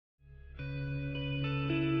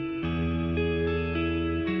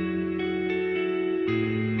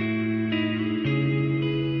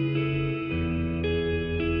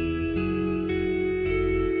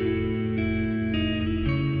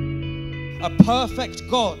perfect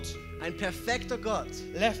God, ein perfekter Gott,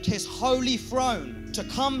 left his holy throne to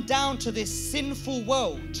come down to this sinful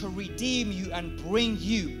world to redeem you and bring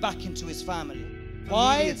you back into his family.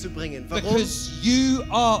 Why? Familie zu bringen. Warum? Because you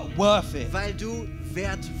are worth it. Weil du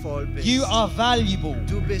wertvoll bist. You are valuable.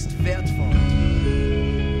 Du bist wertvoll.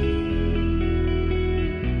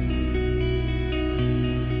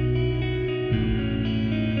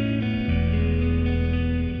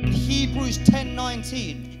 Hebrews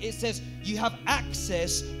 10:19, it says you have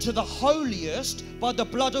access to the holiest by the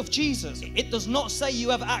blood of Jesus. It does not say you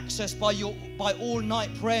have access by all-night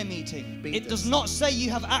prayer meeting. It does not say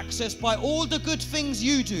you have access by all the good things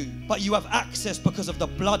you do, but you have access because of the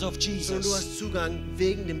blood of Und du Jesus. hast Zugang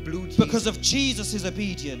wegen dem Blut Because Jesu. of Jesus'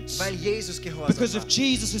 obedience. Weil Jesus gehorsam Because of war.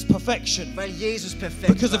 Jesus' perfection. Weil Jesus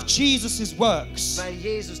perfekt Because war. of Jesus' works. Weil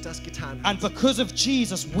Jesus das getan hat. And because of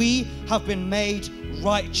Jesus, we have been made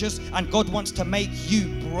righteous, and God wants to make you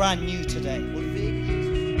brand new today. Und wegen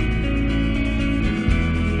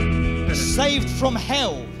Jesus. Saved from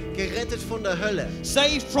hell, Gerettet von der Hölle.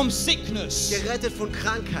 saved from sickness, Gerettet von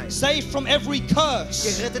Krankheit. saved from every curse,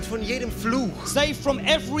 Gerettet von jedem Fluch. saved from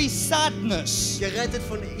every sadness, Gerettet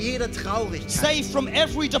von jeder Traurigkeit. saved from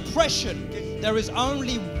every depression. There is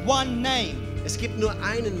only one name. Es gibt nur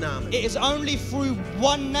einen Namen. It is only through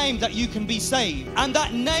one name that you can be saved. And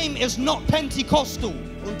that name is not Pentecostal.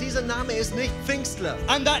 Und dieser Name ist nicht Pfingstler.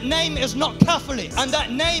 And that name is not Catholic. And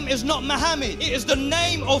that name is not Muhammad. It is the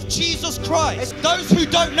name of Jesus Christ. Those who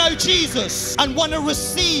don't know Jesus and want to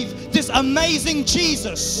receive this amazing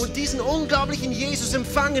Jesus, Und diesen unglaublichen Jesus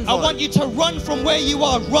empfangen I want wollen. you to run from where you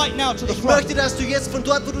are right now to the Ich front. möchte, dass du jetzt von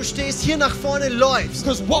dort, wo du stehst, hier nach vorne läufst.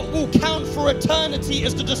 Because what will count for eternity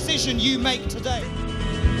is the decision you make today.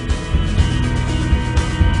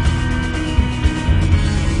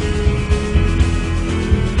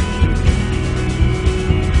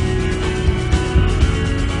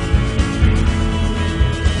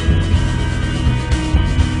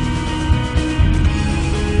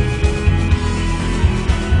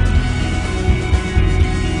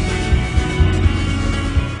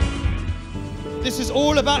 This is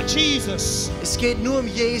all about Jesus. Es geht nur um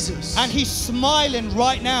Jesus. And he's smiling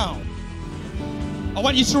right now. I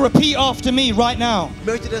want you to repeat after me right now. Ich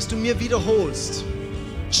möchte, dass du mir wiederholst.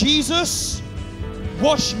 Jesus,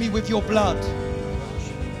 wash me with your blood.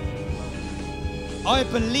 I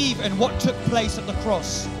believe in what took place at the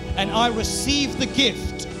cross, and I receive the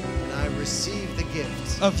gift And I receive the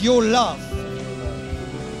gift of your love,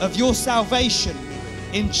 of your salvation,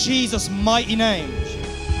 in Jesus' mighty name.